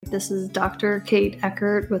This is Dr. Kate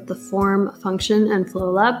Eckert with the Form, Function, and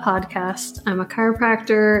Flow Lab podcast. I'm a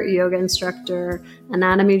chiropractor, yoga instructor,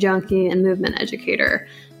 anatomy junkie, and movement educator.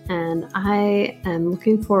 And I am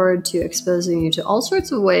looking forward to exposing you to all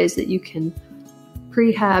sorts of ways that you can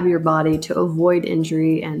prehab your body to avoid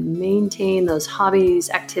injury and maintain those hobbies,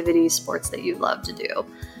 activities, sports that you love to do.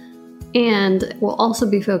 And we'll also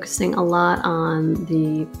be focusing a lot on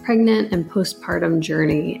the pregnant and postpartum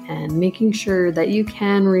journey and making sure that you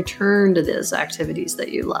can return to those activities that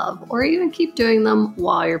you love or even keep doing them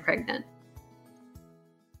while you're pregnant.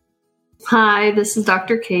 Hi, this is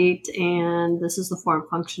Dr. Kate, and this is the Form,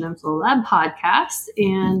 Function, and Flow Lab podcast.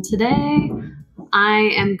 And today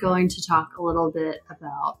I am going to talk a little bit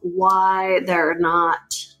about why there are not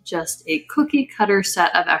just a cookie cutter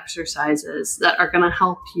set of exercises that are going to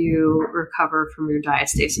help you recover from your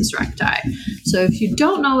diastasis recti. So if you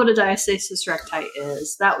don't know what a diastasis recti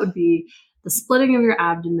is, that would be the splitting of your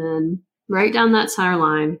abdomen right down that center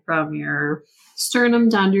line from your sternum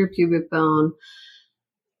down to your pubic bone.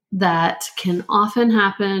 That can often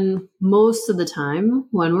happen most of the time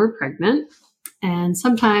when we're pregnant, and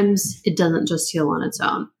sometimes it doesn't just heal on its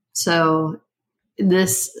own. So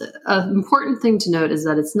this important thing to note is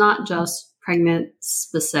that it's not just pregnant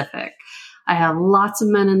specific. I have lots of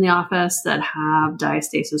men in the office that have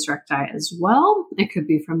diastasis recti as well. It could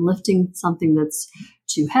be from lifting something that's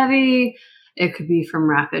too heavy. It could be from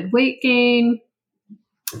rapid weight gain.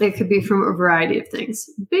 It could be from a variety of things.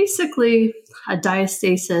 Basically, a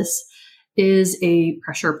diastasis is a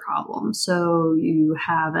pressure problem. So you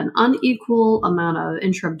have an unequal amount of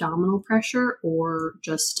intra-abdominal pressure or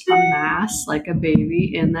just a mass like a baby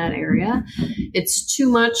in that area. It's too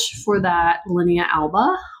much for that linea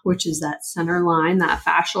alba, which is that center line, that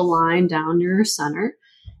fascial line down your center.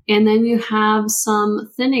 And then you have some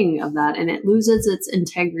thinning of that and it loses its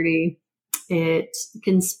integrity. It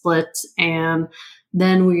can split, and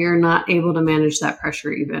then we are not able to manage that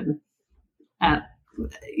pressure even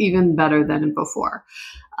better than before.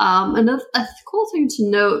 A cool thing to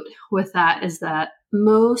note with that is that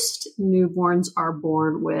most newborns are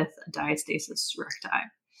born with a diastasis recti.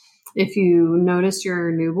 If you notice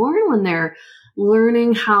your newborn when they're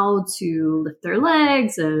learning how to lift their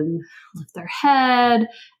legs and lift their head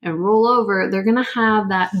and roll over, they're going to have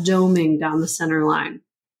that doming down the center line.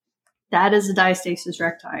 That is a diastasis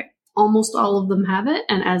recti. Almost all of them have it,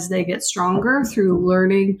 and as they get stronger through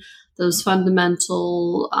learning those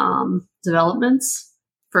fundamental developments,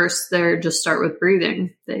 first they just start with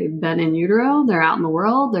breathing. They've been in utero, they're out in the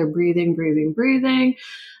world, they're breathing.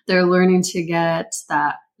 They're learning to get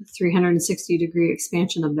that 360-degree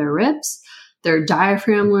expansion of their ribs. Their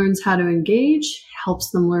diaphragm learns how to engage,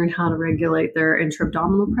 helps them learn how to regulate their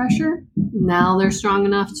intra-abdominal pressure. Now they're strong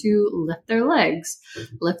enough to lift their legs,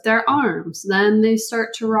 lift their arms. Then they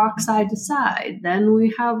start to rock side to side. Then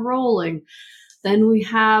we have rolling. Then we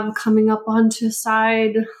have coming up onto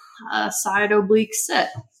side oblique sit.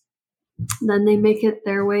 Then they make it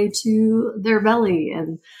their way to their belly.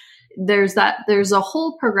 And there's a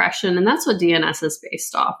whole progression. And that's what DNS is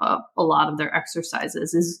based off of. A lot of their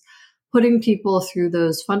exercises is putting people through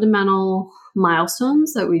those fundamental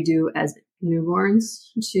milestones that we do as newborns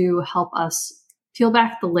to help us peel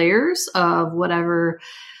back the layers of whatever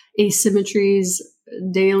asymmetries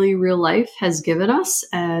daily real life has given us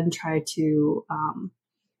and try to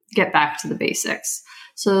get back to the basics.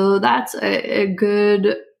 So that's a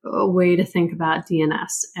good way to think about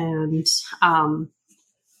DNS. And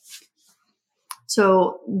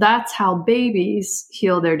so that's how babies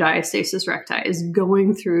heal their diastasis recti, is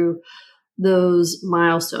going through those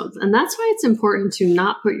milestones. And that's why it's important to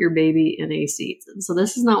not put your baby in a seat. So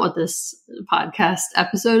this is not what this podcast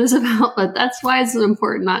episode is about, but that's why it's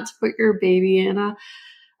important not to put your baby in a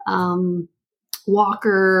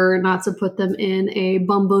walker, not to put them in a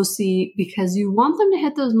bumbo seat, because you want them to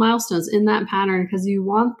hit those milestones in that pattern, because you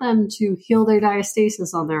want them to heal their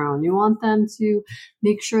diastasis on their own. You want them to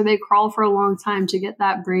make sure they crawl for a long time to get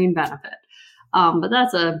that brain benefit. But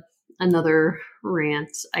that's another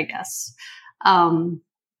rant, I guess.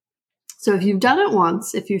 So if you've done it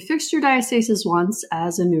once, if you fixed your diastasis once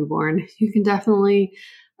as a newborn, you can definitely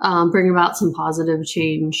bring about some positive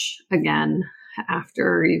change again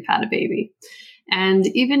after you've had a baby. And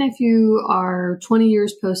even if you are 20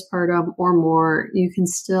 years postpartum or more, you can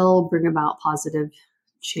still bring about positive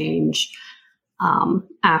change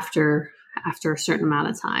after a certain amount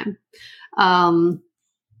of time.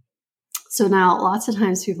 So now lots of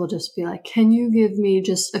times people just be like, can you give me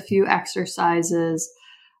just a few exercises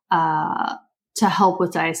to help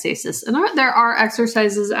with diastasis? And there are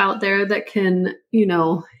exercises out there that can,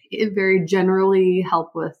 very generally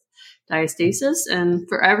help with diastasis. And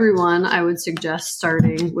for everyone, I would suggest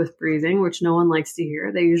starting with breathing, which no one likes to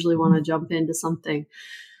hear. They usually want to jump into something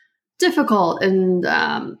difficult and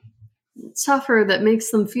tougher that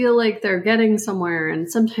makes them feel like they're getting somewhere.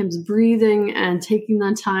 And sometimes breathing and taking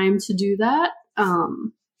the time to do that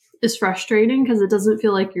is frustrating because it doesn't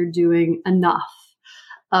feel like you're doing enough.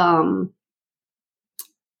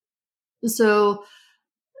 So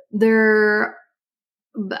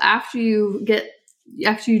after you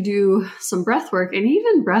do some breath work, and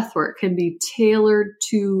even breath work can be tailored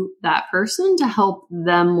to that person to help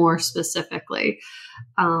them more specifically.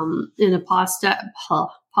 In a podcast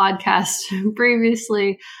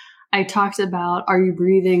previously, I talked about, are you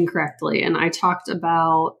breathing correctly? And I talked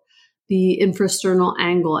about the infrasternal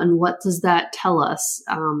angle and what does that tell us?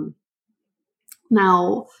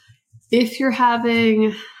 Now, if you're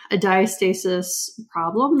having a diastasis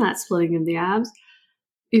problem, that splitting of the abs,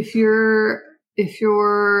 if your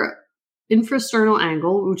infrasternal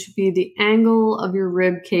angle, which would be the angle of your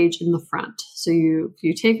rib cage in the front. So if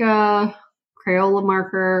you take a Crayola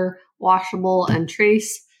marker, washable, and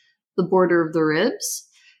trace the border of the ribs,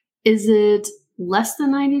 is it less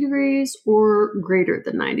than 90 degrees or greater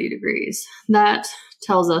than 90 degrees? That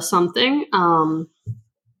tells us something.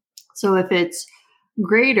 So if it's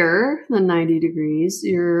greater than 90 degrees,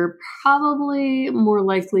 you're probably more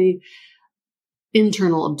likely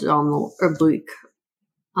internal abdominal oblique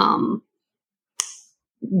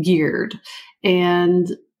geared. And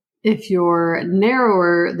if you're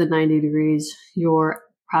narrower than 90 degrees, you're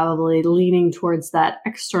probably leaning towards that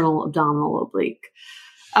external abdominal oblique.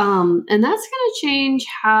 And that's going to change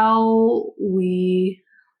how we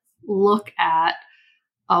look at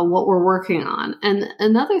what we're working on. And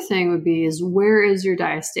another thing would be is, where is your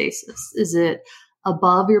diastasis? Is it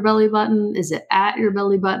above your belly button? Is it at your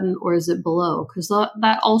belly button? Or is it below? Because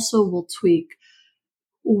that also will tweak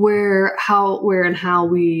where and how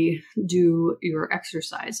we do your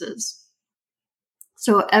exercises.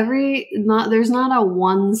 So there's not a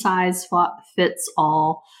one size fits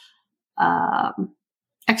all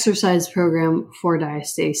exercise program for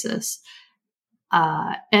diastasis.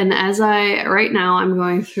 And right now I'm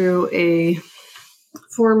going through a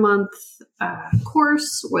 4-month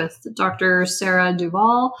course with Dr. Sarah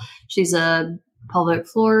Duvall. She's a pelvic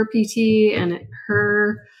floor PT, and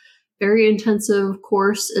her very intensive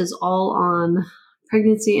course is all on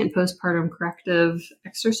pregnancy and postpartum corrective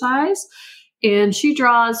exercise. And she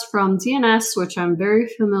draws from DNS, which I'm very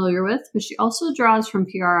familiar with, but she also draws from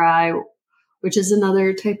PRI, which is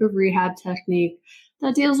another type of rehab technique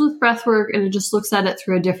that deals with breath work, and it just looks at it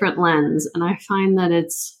through a different lens. And I find that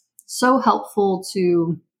it's so helpful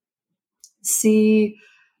to see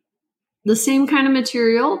the same kind of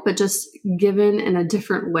material, but just given in a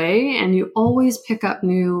different way. And you always pick up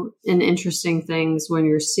new and interesting things when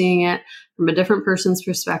you're seeing it from a different person's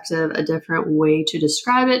perspective, a different way to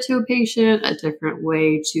describe it to a patient, a different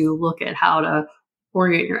way to look at how to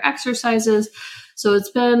orient your exercises. So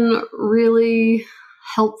it's been really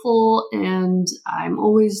helpful, and I'm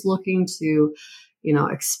always looking to,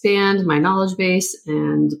 expand my knowledge base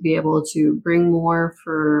and be able to bring more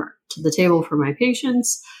to the table for my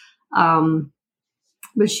patients.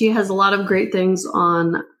 But she has a lot of great things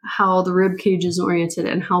on how the rib cage is oriented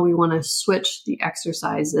and how we want to switch the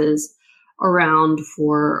exercises around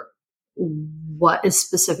for what is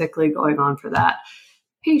specifically going on for that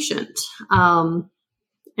patient.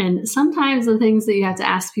 And sometimes the things that you have to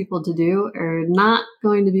ask people to do are not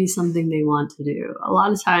going to be something they want to do. A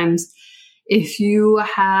lot of times, if you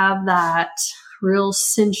have that real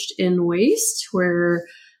cinched in waist where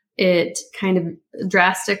it kind of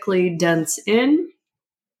drastically dents in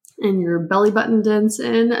and your belly button dents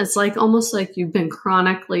in, it's almost like you've been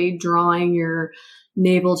chronically drawing your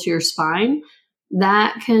navel to your spine.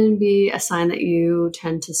 That can be a sign that you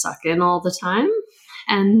tend to suck in all the time.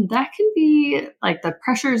 And that can be like the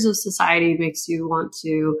pressures of society makes you want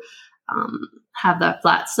to have that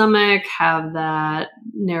flat stomach, have that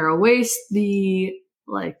narrow waist. The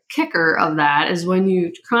kicker of that is when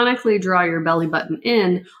you chronically draw your belly button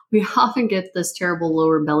in, we often get this terrible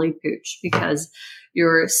lower belly pooch because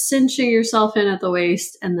you're cinching yourself in at the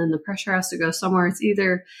waist, and then the pressure has to go somewhere. It's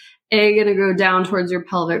either going to go down towards your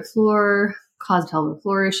pelvic floor, cause pelvic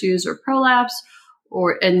floor issues or prolapse,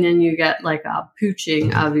 and then you get a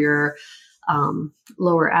pooching of your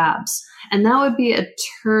lower abs. And that would be a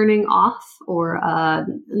turning off or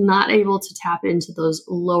not able to tap into those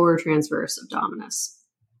lower transverse abdominis.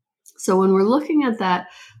 So when we're looking at that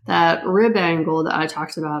rib angle that I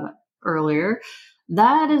talked about earlier,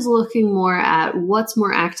 that is looking more at what's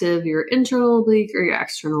more active, your internal oblique or your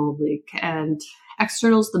external oblique. And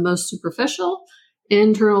external is the most superficial.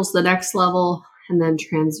 internal is the next level, and then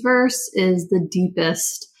transverse is the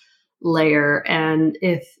deepest layer. And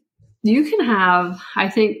if you can have, I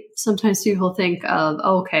think sometimes people think of,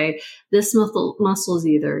 okay, this muscle is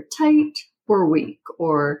either tight or weak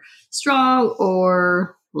or strong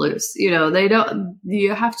or loose.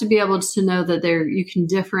 You have to be able to know that you can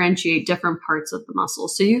differentiate different parts of the muscle.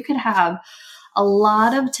 So you could have a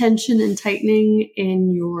lot of tension and tightening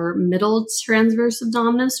in your middle transverse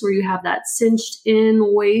abdominis, where you have that cinched in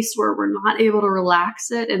waist where we're not able to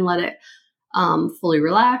relax it and let it fully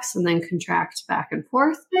relax and then contract back and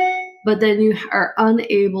forth. But then you are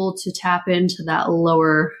unable to tap into that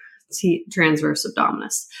lower transverse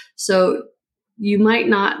abdominis. So you might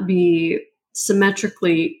not be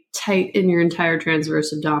symmetrically tight in your entire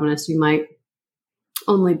transverse abdominis. You might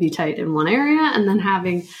only be tight in one area, and then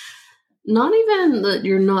having not even that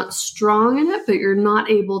you're not strong in it, but you're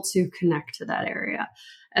not able to connect to that area.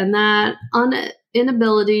 And that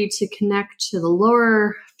inability to connect to the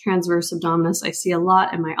lower transverse abdominis I see a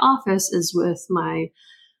lot in my office is with my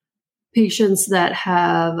patients that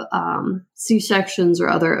have C-sections or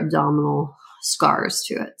other abdominal scars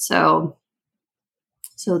to it. So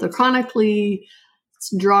the chronically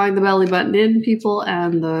drawing the belly button in people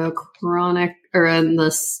and the chronic and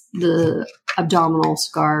the abdominal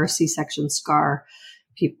scar, C-section scar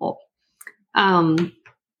people. Another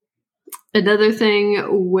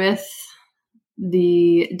thing with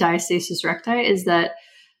the diastasis recti is that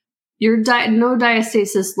no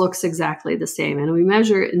diastasis looks exactly the same, and we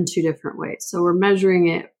measure it in two different ways. So we're measuring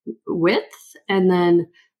it width and then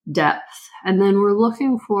depth, and then we're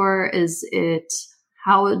looking for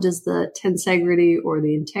how does the tensegrity or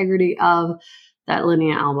the integrity of that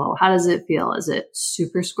linea alba, how does it feel? Is it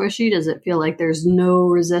super squishy? Does it feel like there's no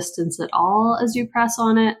resistance at all as you press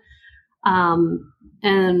on it?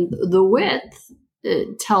 And the width,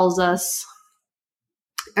 it tells us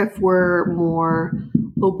if we're more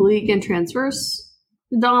oblique and transverse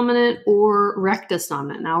dominant or rectus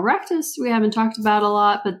dominant. Now, rectus we haven't talked about a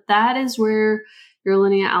lot, but that is where your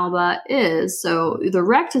linea alba is. So the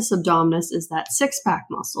rectus abdominis is that six-pack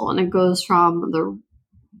muscle, and it goes from the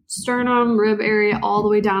sternum, rib area, all the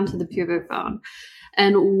way down to the pubic bone.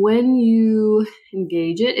 And when you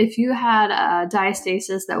engage it, if you had a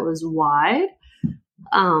diastasis that was wide,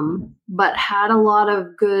 but had a lot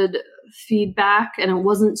of good feedback and it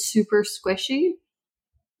wasn't super squishy,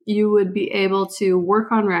 you would be able to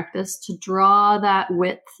work on rectus to draw that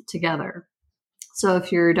width together. So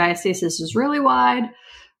if your diastasis is really wide,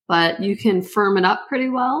 but you can firm it up pretty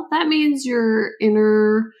well, that means your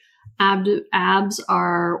inner abs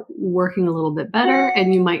are working a little bit better,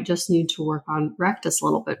 and you might just need to work on rectus a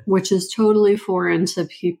little bit, which is totally foreign to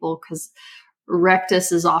people because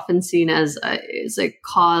rectus is often seen as a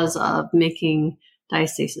cause of making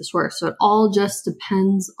diastasis worse. So it all just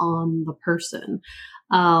depends on the person.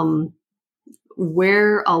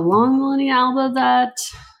 Where along the linea alba that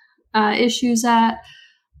issue's at,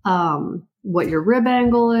 what your rib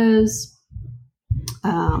angle is,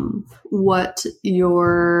 what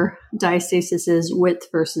your diastasis is, width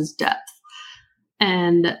versus depth.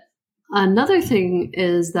 And another thing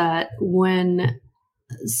is that when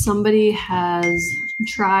somebody has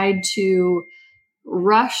tried to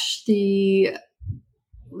rush the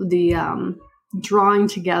drawing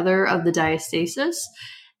together of the diastasis,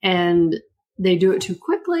 and they do it too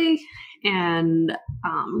quickly and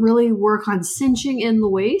really work on cinching in the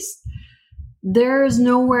waist, there's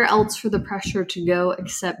nowhere else for the pressure to go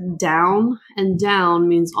except down, and down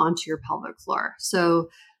means onto your pelvic floor. So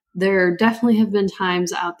there definitely have been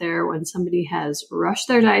times out there when somebody has rushed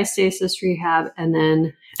their diastasis rehab and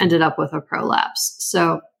then ended up with a prolapse.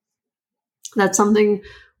 So that's something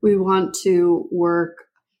we want to work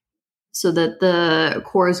so that the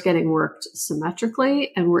core is getting worked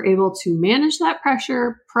symmetrically and we're able to manage that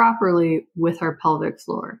pressure properly with our pelvic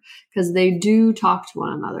floor, because they do talk to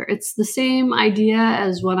one another. It's the same idea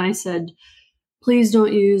as when I said, please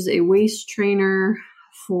don't use a waist trainer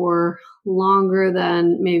for longer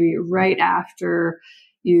than maybe right after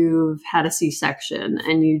you've had a C-section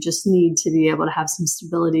and you just need to be able to have some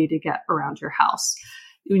stability to get around your house.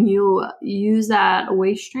 When you use that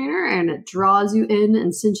waist trainer and it draws you in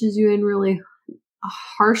and cinches you in really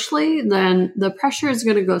harshly, then the pressure is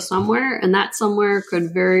going to go somewhere, and that somewhere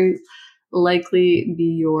could very likely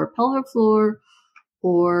be your pelvic floor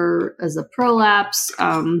or as a prolapse,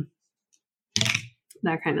 that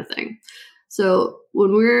kind of thing. So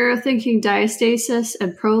when we're thinking diastasis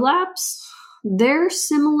and prolapse, they're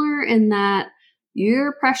similar in that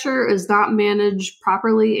your pressure is not managed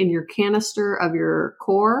properly in your canister of your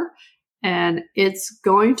core, and it's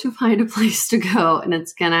going to find a place to go, and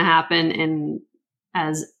it's going to happen in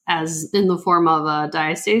as in the form of a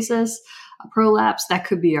diastasis, a prolapse. That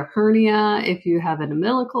could be a hernia if you have an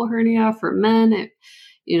umbilical hernia. For men,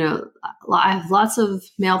 I have lots of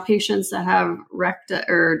male patients that have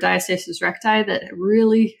diastasis recti that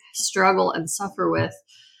really struggle and suffer with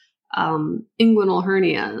inguinal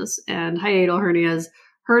hernias and hiatal hernias.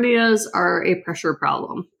 Hernias are a pressure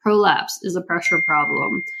problem. Prolapse is a pressure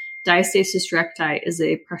problem. Diastasis recti is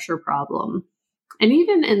a pressure problem. And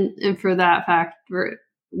even and for that fact,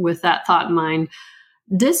 with that thought in mind,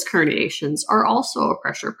 disc herniations are also a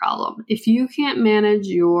pressure problem. If you can't manage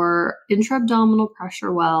your intra-abdominal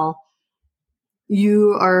pressure well,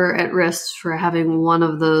 you are at risk for having one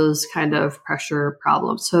of those kind of pressure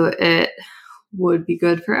problems. So it would be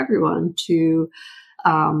good for everyone to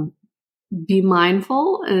be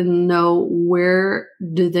mindful and know where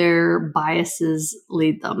do their biases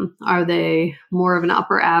lead them. Are they more of an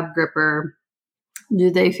upper ab gripper? Do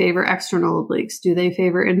they favor external obliques? Do they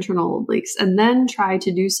favor internal obliques? And then try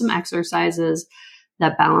to do some exercises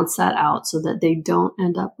that balance that out so that they don't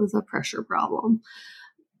end up with a pressure problem.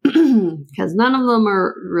 Because none of them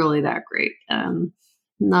are really that great.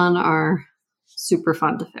 None are super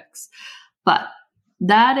fun to fix. But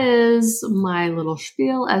that is my little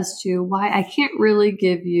spiel as to why I can't really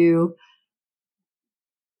give you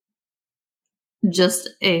just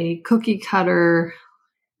a cookie cutter,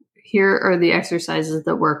 here are the exercises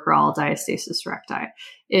that work for all diastasis recti.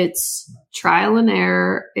 It's trial and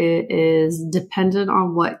error. It is dependent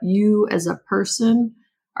on what you as a person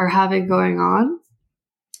are having going on.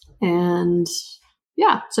 And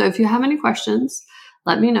yeah, so if you have any questions,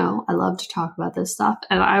 let me know. I love to talk about this stuff,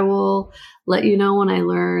 and I will let you know when I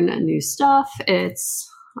learn new stuff. It's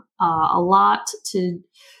a lot to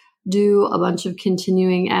do, a bunch of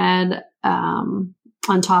continuing ed on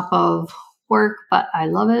top of work, but I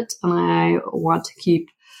love it, and I want to keep,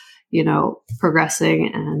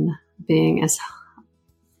 progressing and being as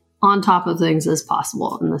on top of things as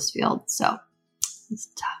possible in this field. So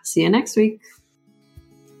see you next week.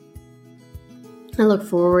 I look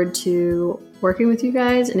forward to working with you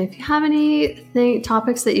guys. And if you have any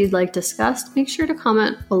topics that you'd like discussed, make sure to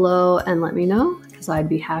comment below and let me know, because I'd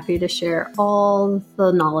be happy to share all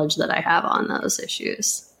the knowledge that I have on those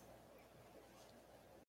issues.